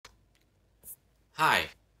Hi,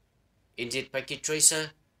 in this packet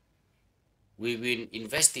tracer, we will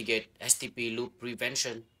investigate STP loop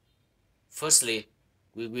prevention. Firstly,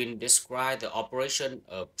 we will describe the operation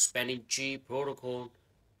of spanning tree protocol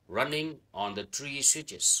running on the tree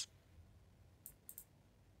switches.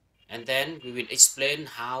 And then we will explain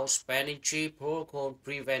how spanning tree protocol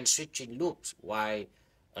prevents switching loops while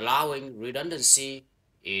allowing redundancy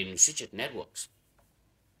in switched networks.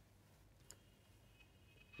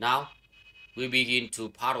 Now, we begin to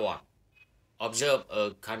part 1. Observe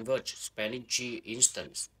a converged spanning tree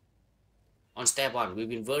instance. On step 1, we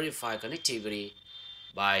will verify connectivity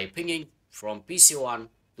by pinging from PC1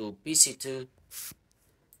 to PC2.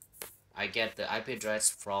 I get the IP address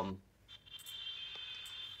from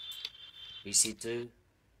PC2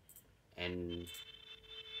 and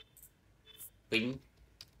ping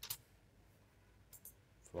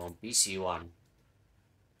from PC1.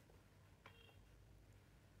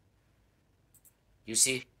 You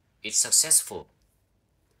see, it's successful.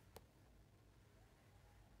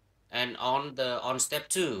 And on step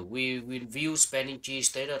 2, we will view spanning tree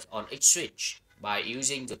status on each switch by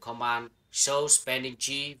using the command show spanning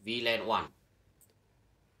tree VLAN 1.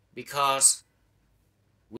 Because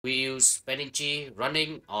we use spanning tree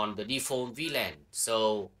running on the default VLAN,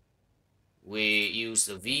 so we use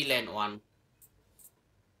the VLAN 1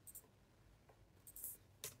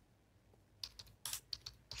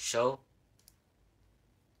 show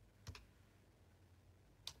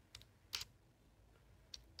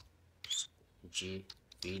G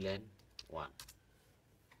VLAN 1,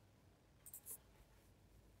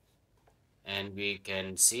 and we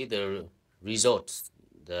can see the results.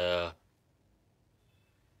 The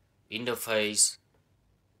interface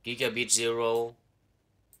gigabit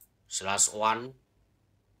 0/1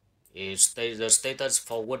 is the status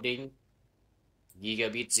forwarding,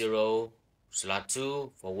 gigabit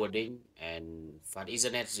 0/2 forwarding, and fast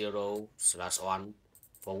Ethernet 0/1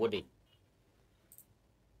 forwarding.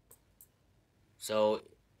 So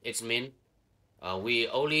it means we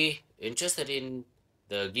only interested in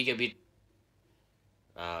the gigabit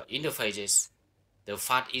interfaces. The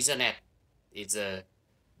fast Ethernet is a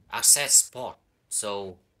access port,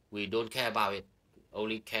 so we don't care about it.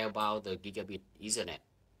 Only care about the gigabit Ethernet.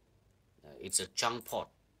 It's a chunk port.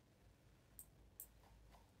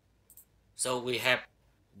 So we have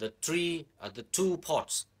the two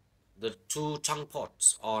ports, the two chunk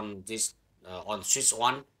ports on this on switch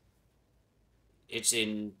 1. It's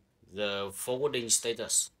in the forwarding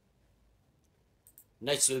status.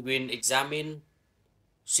 Next, we will examine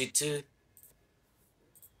switch 2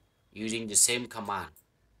 using the same command.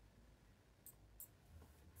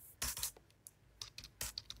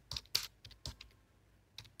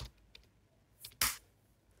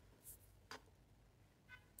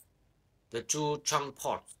 The two chunk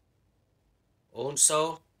ports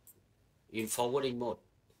also in forwarding mode.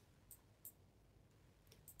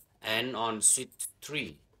 And on switch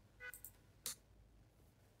 3,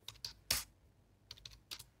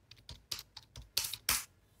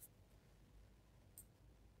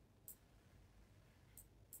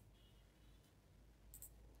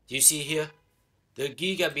 you see here the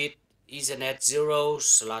gigabit Ethernet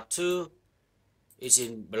 0/2 is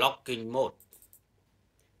in blocking mode.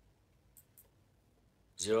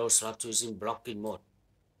 0/2 is in blocking mode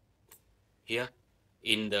here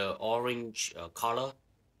in the orange color.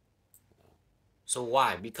 So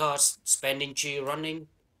why? Because spanning tree running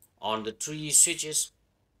on the 3 switches,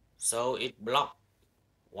 so it blocked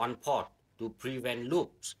one port to prevent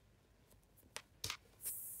loops.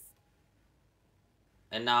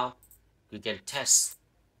 And now we can test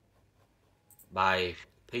by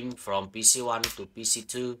ping from PC1 to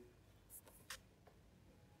PC2,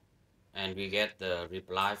 and we get the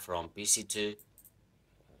reply from PC2.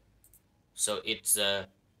 So it's a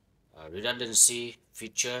redundancy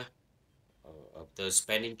feature of the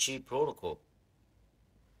spanning tree protocol.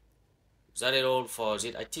 That is all for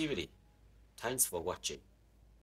this activity. Thanks for watching.